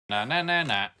Na na na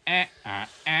na.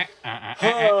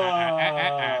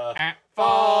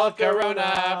 Fall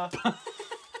Corona.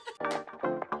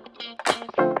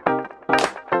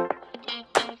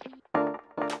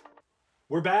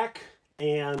 We're back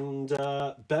and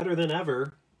better than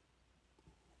ever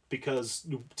because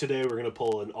today we're gonna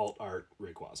pull an alt art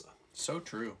Rayquaza. So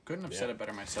true. Couldn't have said it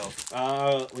better myself.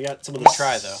 We got some of the. Let me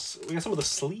try though. We got some of the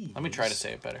sleeves. Let me try to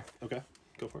say it better. Okay,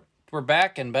 go for it. We're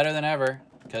back and better than ever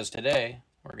because today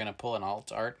we're gonna pull an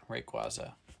alt art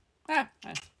Rayquaza.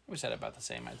 We said about the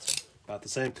same, I'd say. About the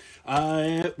same.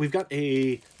 We've got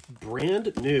a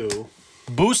brand new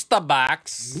booster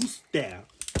box. Booster.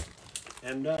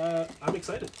 And I'm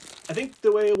excited. I think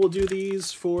the way we'll do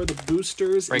these for the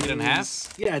boosters break it in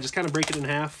half? Yeah, just kind of break it in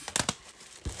half.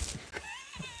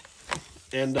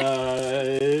 And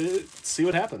see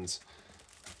what happens.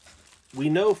 We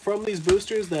know from these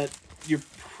boosters that you're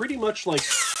pretty much like...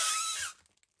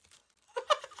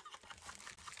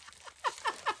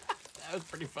 That was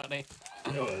pretty funny.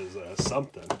 It was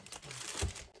something.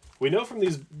 We know from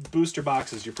these booster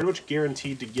boxes you're pretty much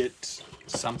guaranteed to get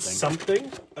something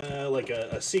like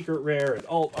a secret rare, an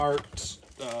alt art,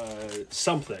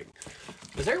 something.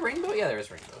 Is there a rainbow? Yeah, there is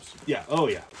rainbows. Yeah. Oh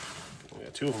yeah. We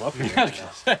got two of them up here.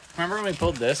 Remember when we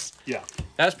pulled this? Yeah.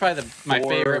 That was probably my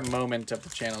favorite moment of the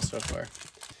channel so far.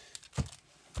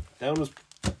 That one was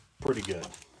pretty good.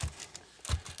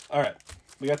 All right,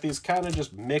 we got these kind of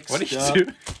just mixed up. What do you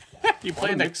do? You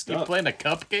playing a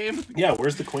cup game? Yeah.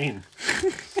 Where's the queen?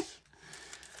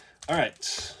 All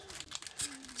right.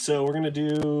 So we're gonna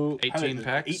do 18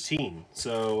 packs. 18.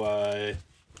 So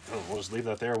we'll just leave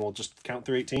that there, and we'll just count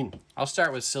through 18. I'll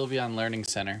start with Sylveon Learning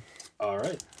Center. All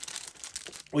right.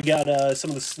 We got some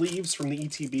of the sleeves from the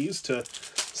ETBs to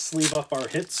sleeve up our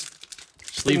hits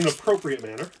in an appropriate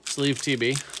manner. Sleeve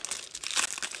TB.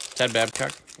 Ted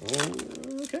Babcock.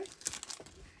 Okay.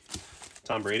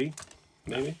 Tom Brady,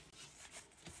 maybe.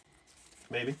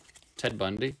 Maybe. Ted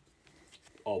Bundy.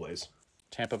 Always.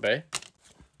 Tampa Bay.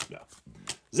 No.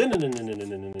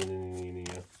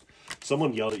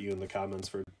 Someone yelled at you in the comments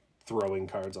for throwing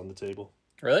cards on the table.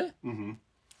 Really? Mm-hmm.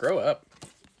 Grow up.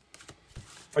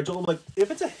 I told him, like,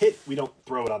 if it's a hit, we don't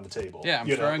throw it on the table. Yeah, I'm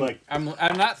throwing. Like, I'm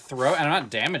not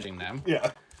damaging them.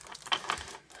 Yeah.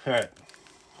 All right.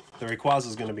 The Rayquaza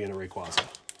is going to be in a Rayquaza.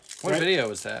 What video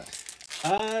was that?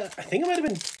 I think it might have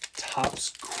been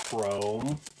Topps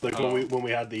Chrome, like when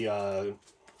we had the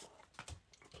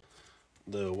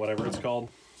whatever it's called,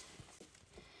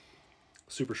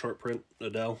 super short print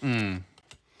Adele.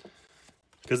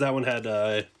 Because that one had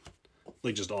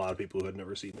like just a lot of people who had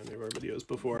never seen any of our videos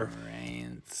before.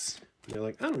 Right. They're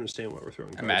like, I don't understand why we're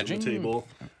throwing cards Imagine. on the table.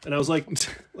 And I was like,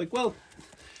 well,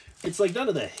 it's like none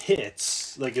of the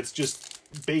hits. Like it's just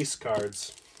base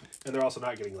cards, and they're also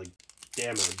not getting like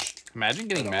damaged. Imagine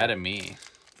getting mad at me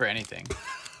for anything.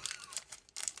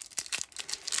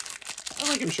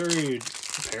 Like I'm sure your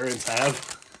parents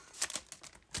have.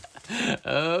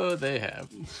 Oh, they have.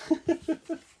 I'm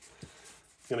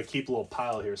gonna keep a little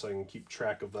pile here so I can keep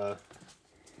track of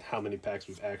how many packs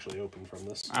we've actually opened from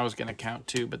this. I was gonna count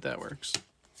too, but that works.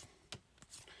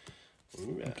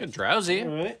 Get drowsy. All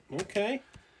right. Okay.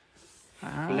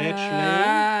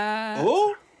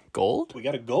 Oh, gold. We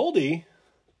got a Goldie.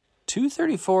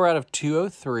 234 out of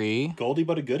 203. Goldie,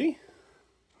 but a goodie.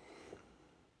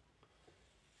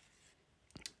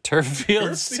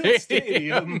 Turffield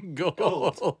Stadium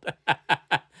gold. All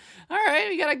right,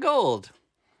 we got a gold.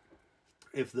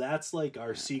 If that's like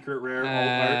our secret rare alt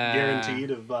art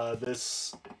guaranteed of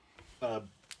this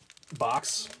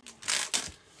box,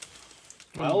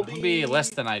 I'll be less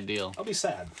than ideal. I'll be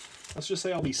sad. Let's just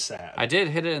say I'll be sad. I did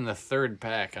hit it in the third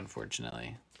pack,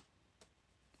 unfortunately.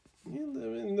 Yeah,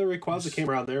 the Rayquaza came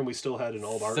around there, and we still had an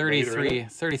alt art.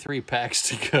 33 packs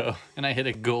to go, and I hit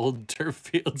a gold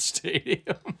Turffield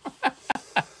Stadium.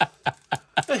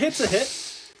 A hit's a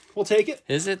hit. We'll take it.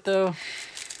 Is it though?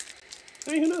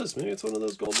 I mean, who knows? Maybe it's one of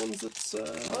those gold ones that's...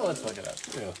 Oh, let's look it up.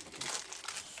 Yeah.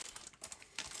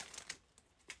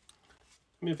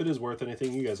 I mean, if it is worth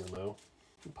anything, you guys will know.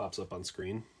 It pops up on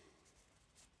screen.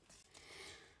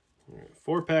 All right,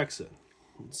 4 packs in.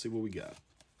 Let's see what we got.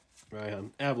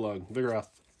 Raihan, Avalon, Vigoroth,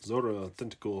 Zora,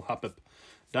 Tentacool, Hoppip,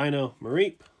 Dino,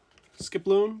 Mareep,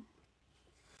 Skiploon,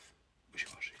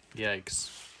 Wishy-Washy. Yikes.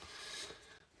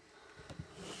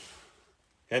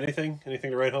 Anything?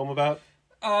 Anything to write home about?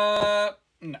 No.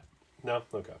 No?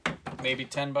 Okay. Maybe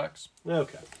 $10.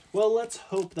 Okay. Well, let's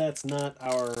hope that's not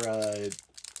our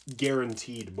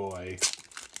guaranteed boy,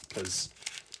 because...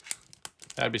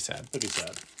 That'd be sad. That'd be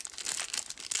sad.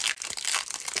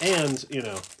 And, you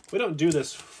know, We don't do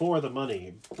this for the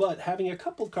money, but having a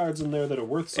couple cards in there that are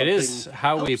worth something. It is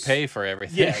how we pay for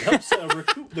everything. Yeah, it helps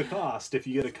recoup the cost if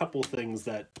you get a couple things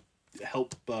that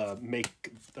help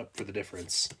make up for the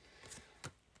difference.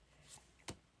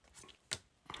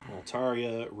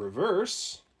 Altaria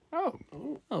reverse. Oh,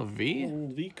 V.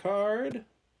 V card.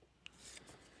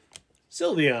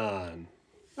 Sylveon.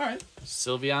 All right.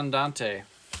 Sylveon Dante.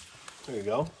 There you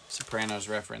go. Sopranos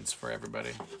reference for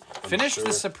everybody. Finished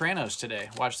The Sopranos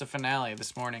today. Watched the finale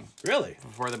this morning. Really?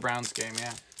 Before the Browns game,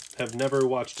 yeah. Have never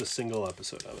watched a single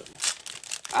episode of it.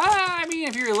 I mean,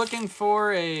 if you're looking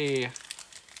for a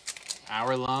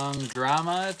hour-long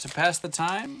drama to pass the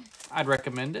time, I'd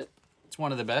recommend it. It's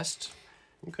one of the best.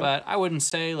 Okay. But I wouldn't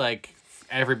say, like,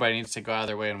 everybody needs to go out of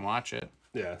their way and watch it.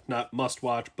 Yeah, not must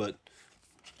watch, but...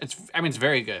 it's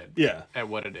very good. Yeah. At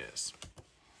what it is.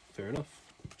 Fair enough.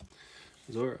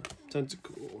 Zora,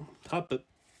 Tentacool, Hoppip,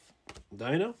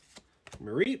 Dino,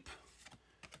 Mareep,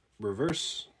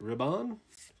 Reverse Ribbon,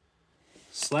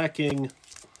 Slacking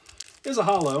is a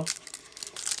hollow.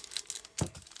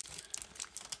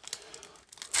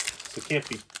 So it can't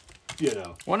be, you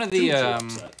know. One of the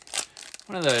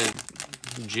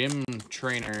gym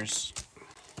trainers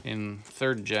in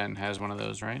 3rd gen has one of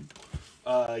those, right?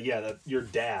 Yeah, your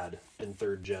dad in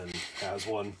 3rd gen has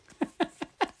one.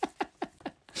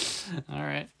 All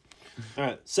right.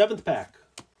 7th pack.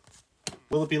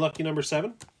 Will it be lucky number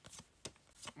 7?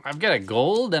 I've got a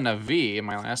gold and a V in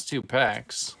my last 2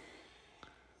 packs.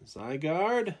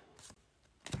 Zygarde.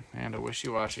 And a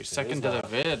wishy-washy. Second to the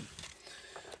vid.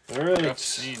 All right. Rough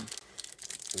scene.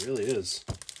 It really is.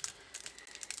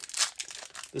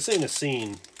 This ain't a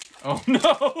scene. Oh,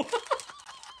 no.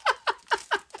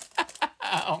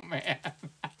 Oh, man.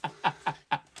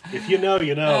 If you know,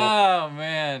 you know. Oh,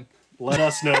 man. Let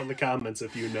us know in the comments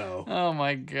if you know. Oh,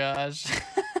 my gosh.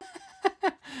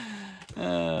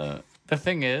 The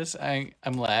thing is,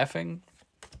 I'm laughing.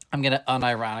 I'm going to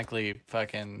unironically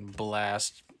fucking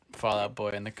blast Fall Out Boy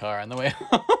in the car on the way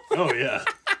home. Oh, yeah.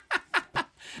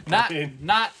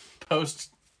 Not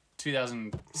post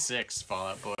 2006 Fall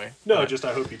Out Boy. No, just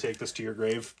I hope you take this to your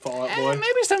grave, Fall Out Boy.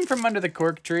 Maybe something from under the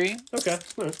cork tree. Okay.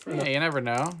 Right, You never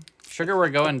know. Sugar We're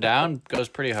Going Down goes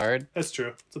pretty hard. That's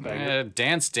true. It's a banger.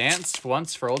 Dance Dance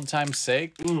once for old time's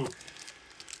sake.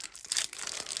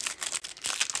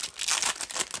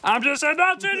 I'm just a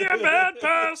notch in your bad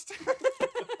past.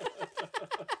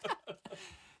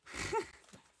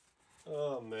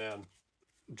 Oh, man.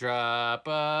 Drop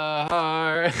a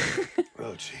heart.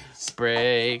 Oh, jeez.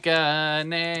 Break a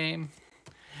name.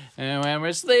 And when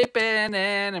we're sleeping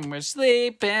in and we're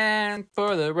sleeping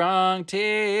for the wrong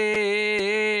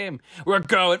team, we're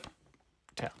going...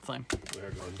 Talonflame.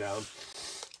 We're going down.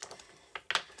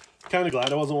 Kind of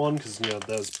glad I wasn't one because, that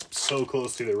was so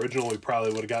close to the original. We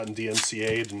probably would have gotten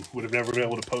DMCA'd and would have never been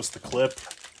able to post the clip.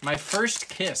 My first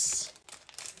kiss.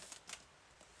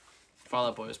 Fall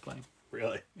Out Boy was playing.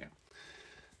 Really? Yeah.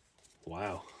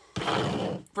 Wow.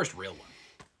 First real one.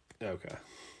 Okay.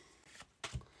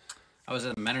 I was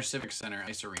at the Menor Civic Center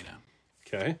Ice Arena.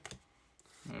 Okay.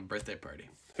 A birthday party.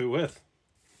 Who with?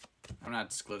 I'm not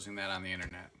disclosing that on the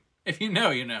internet. If you know,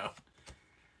 you know.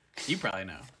 You probably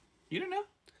know. You don't know?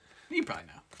 You probably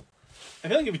know. I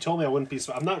feel like if you told me, I wouldn't be.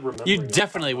 I'm not remembering. You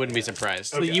definitely wouldn't be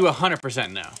surprised. Okay. You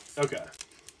 100% know. Okay.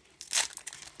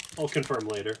 I'll confirm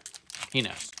later. He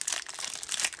knows.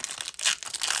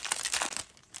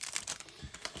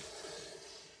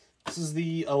 This is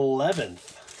the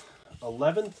 11th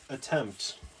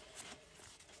attempt.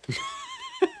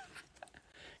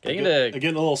 Getting a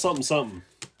little something.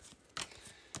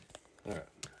 All right,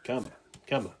 come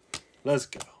on, let's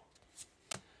go.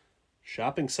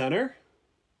 Shopping center,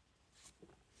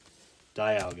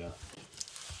 Dialga,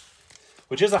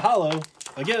 which is a hollow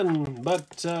again,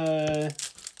 but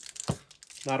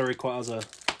not a Rayquaza,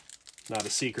 not a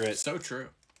secret. So true.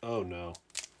 Oh no.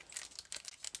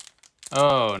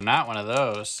 Oh, not one of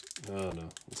those. Oh no.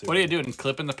 What are you doing?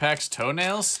 Clipping the pack's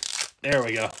toenails? There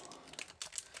we go.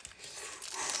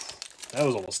 That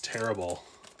was almost terrible.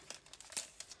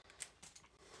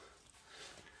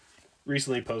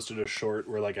 Recently posted a short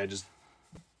where I just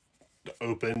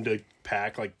opened a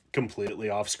pack completely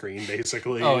off screen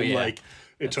basically. Oh, and, yeah.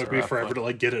 It took me forever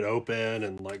to get it open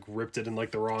and ripped it in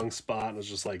the wrong spot and it was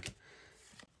just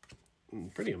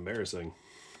pretty embarrassing.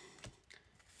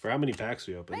 For how many packs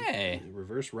we opened? Hey.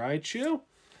 Reverse Raichu?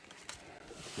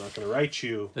 I'm not gonna write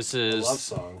you This a is love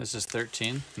song. This is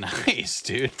 13. Nice,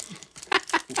 dude.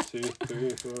 2, 3,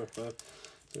 4, 5,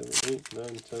 7, 8,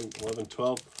 9, 10, 11,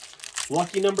 12.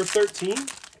 Lucky number 13?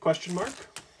 Question mark.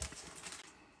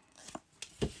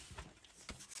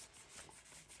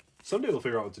 Someday we'll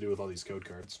figure out what to do with all these code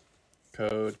cards.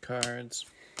 Code cards.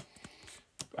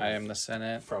 I am the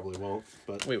Senate. Probably won't,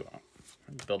 but... We won't.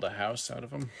 Build a house out of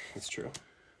them. That's true.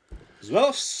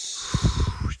 Zvos!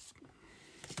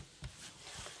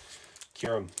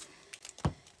 Kyurem.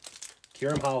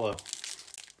 Kyurem Hollow.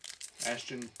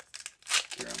 Ashton.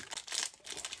 Kyurem.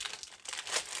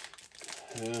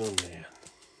 Oh, man.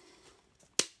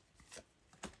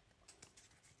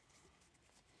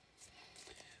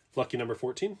 Lucky number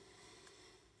 14.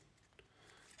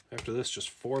 After this, just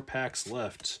 4 packs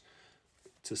left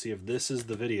to see if this is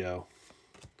the video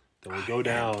that will go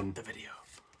down the video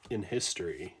in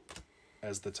history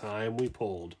as the time we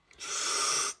pulled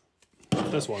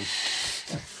this one.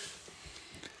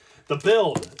 The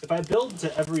build. If I build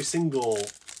to every single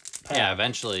pack, yeah,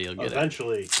 eventually you'll get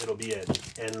eventually it'll be it,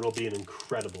 and it'll be an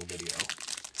incredible video.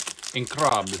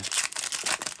 Incredible.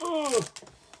 Oh.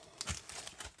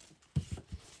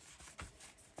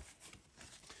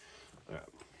 All right,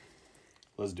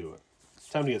 let's do it. It's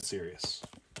time to get serious.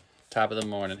 Top of the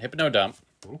morning. Hypno dump.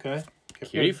 Okay.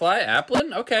 Cutie fly,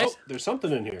 Applin? Okay. Oh, there's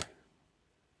something in here.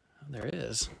 There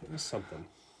is. There's something.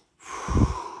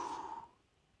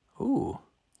 Ooh.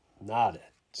 Not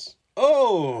it.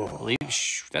 Oh!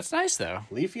 That's nice, though.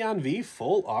 Leafeon V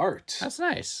full art. That's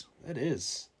nice. That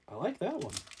is. I like that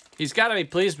one. He's got to be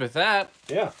pleased with that.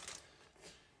 Yeah.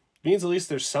 Means at least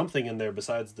there's something in there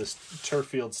besides this turf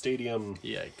field stadium...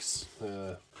 Yikes.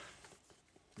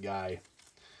 Guy.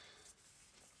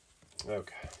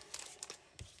 Okay.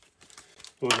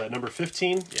 What was that, number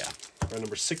 15? Yeah. Or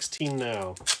number 16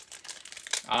 now.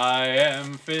 I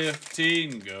am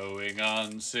 15 going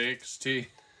on 16.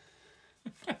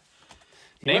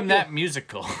 Name that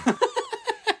musical. Do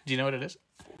you know what it is?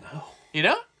 No. You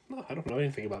know? No, I don't know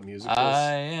anything about musicals.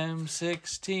 I am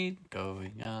 16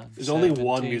 going on There's only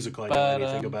one musical I know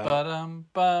anything about.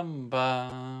 Bum.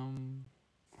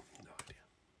 No idea.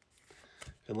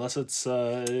 Unless it's...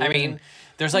 I mean,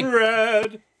 there's like...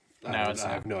 Red! No, it's not.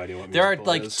 I have no idea what musical there are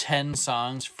like it is. 10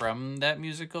 songs from that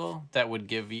musical that would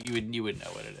give you... You would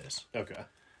know what it is. Okay.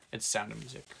 It's Sound of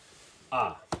Music.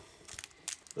 Ah.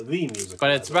 The musical.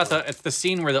 But it's about the... It's the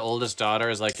scene where the oldest daughter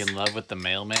is like in love with the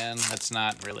mailman. That's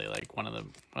not really like one of the...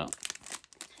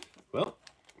 Well.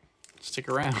 Stick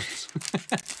around.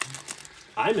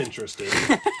 I'm interested.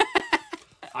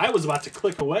 I was about to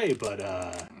click away, but...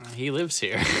 He lives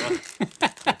here.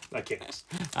 I can't.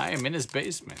 I am in his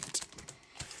basement.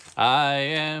 I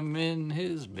am in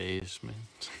his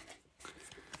basement.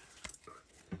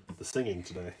 The singing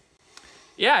today.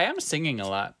 Yeah, I am singing a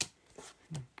lot.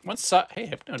 Once saw... Hey,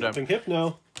 Hypno Dump. Jumping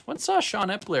Hypno. Once saw Sean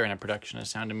Epler in a production of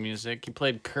Sound of Music. He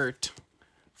played Kurt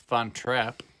Von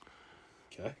Trapp.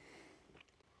 Okay.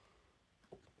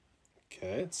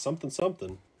 Okay, it's something.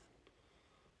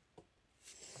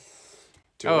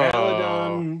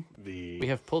 Duraludon V. We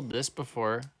have pulled this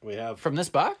before. We have... From this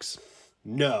box?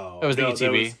 No. That was the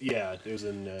ETB. Yeah, it was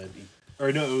in...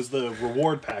 or no, it was the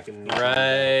reward pack in...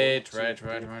 Right. Wait,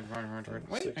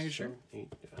 are you sure?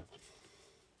 8, yeah.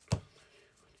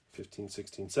 15,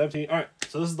 16, 17. All right,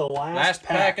 so this is the Last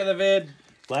pack of the vid.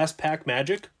 Last pack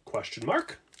magic, question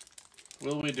mark.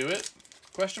 Will we do it?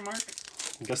 Question mark?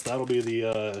 I guess that'll be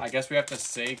the... I guess we have to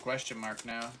say question mark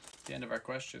now. At the end of our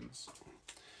questions.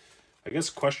 I guess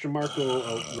question mark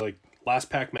will... like, last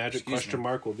pack magic Excuse question me.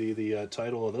 mark will be the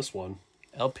title of this one.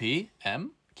 LP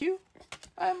M Q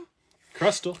M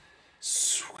Crustal.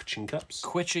 Switching cups.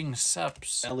 Quitching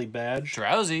sups. Ellie badge.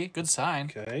 Drowsy, good sign.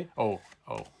 Okay. Oh.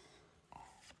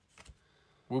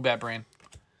 Woobat brain.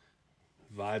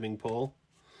 Vibing pull.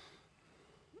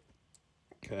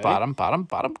 Okay. Bottom,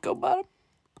 go bottom.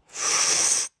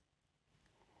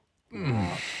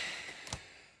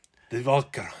 The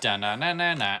Volcano.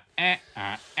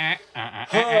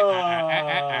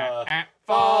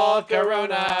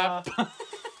 Volcarona.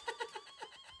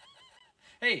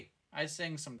 Hey, I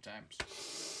sing sometimes.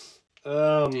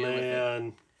 Oh, Deal with it.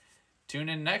 man. Tune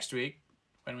in next week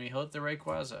when we hold the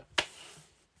Rayquaza.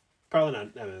 Probably not.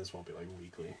 I mean, this won't be like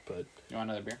weekly, but You want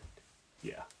another beer?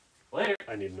 yeah. Later.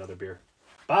 I need another beer.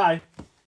 Bye.